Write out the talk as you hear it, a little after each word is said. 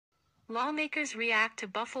Lawmakers react to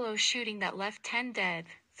Buffalo shooting that left 10 dead,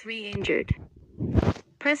 3 injured.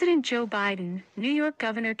 President Joe Biden, New York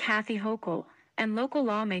Governor Kathy Hochul, and local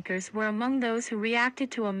lawmakers were among those who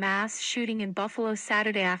reacted to a mass shooting in Buffalo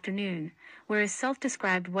Saturday afternoon, where a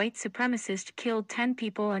self-described white supremacist killed 10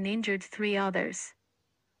 people and injured 3 others.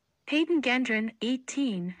 Peyton Gendron,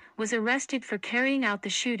 18, was arrested for carrying out the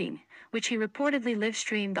shooting, which he reportedly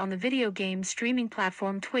live-streamed on the video game streaming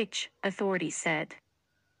platform Twitch, authorities said.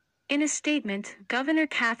 In a statement, Governor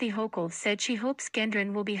Kathy Hochul said she hopes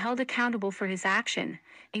Gendron will be held accountable for his action,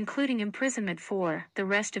 including imprisonment for the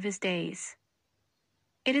rest of his days.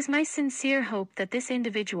 It is my sincere hope that this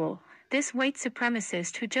individual, this white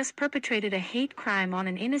supremacist who just perpetrated a hate crime on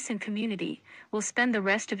an innocent community, will spend the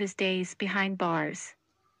rest of his days behind bars.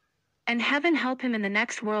 And heaven help him in the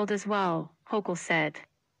next world as well, Hochul said.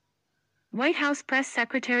 White House Press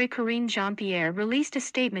Secretary Karine Jean-Pierre released a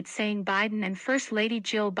statement saying Biden and First Lady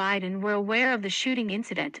Jill Biden were aware of the shooting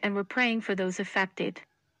incident and were praying for those affected.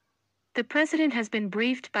 The president has been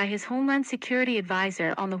briefed by his Homeland Security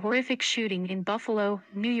advisor on the horrific shooting in Buffalo,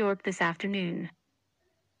 New York this afternoon.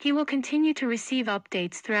 He will continue to receive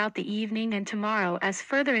updates throughout the evening and tomorrow as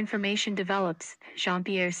further information develops,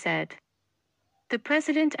 Jean-Pierre said. The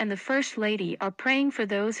president and the First Lady are praying for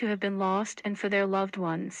those who have been lost and for their loved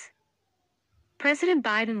ones. President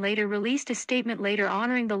Biden later released a statement later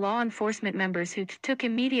honoring the law enforcement members who took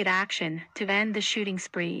immediate action to end the shooting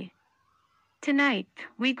spree. Tonight,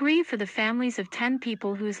 we grieve for the families of 10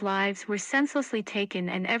 people whose lives were senselessly taken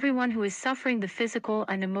and everyone who is suffering the physical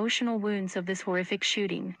and emotional wounds of this horrific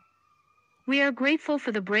shooting. We are grateful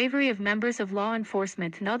for the bravery of members of law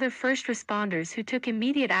enforcement and other first responders who took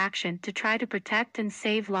immediate action to try to protect and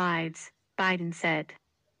save lives, Biden said.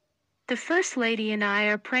 The First Lady and I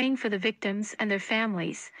are praying for the victims and their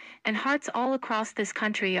families, and hearts all across this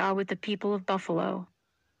country are with the people of Buffalo.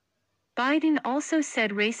 Biden also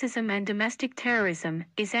said racism and domestic terrorism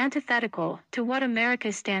is antithetical to what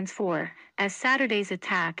America stands for, as Saturday's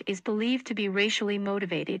attack is believed to be racially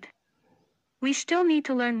motivated. We still need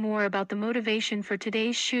to learn more about the motivation for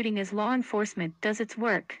today's shooting as law enforcement does its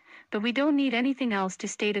work, but we don't need anything else to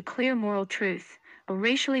state a clear moral truth. A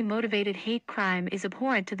racially motivated hate crime is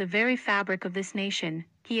abhorrent to the very fabric of this nation,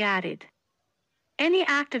 he added. Any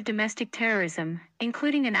act of domestic terrorism,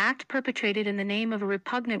 including an act perpetrated in the name of a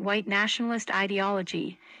repugnant white nationalist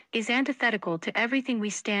ideology, is antithetical to everything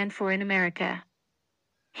we stand for in America.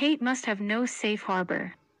 Hate must have no safe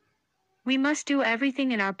harbor. We must do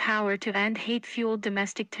everything in our power to end hate-fueled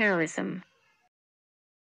domestic terrorism.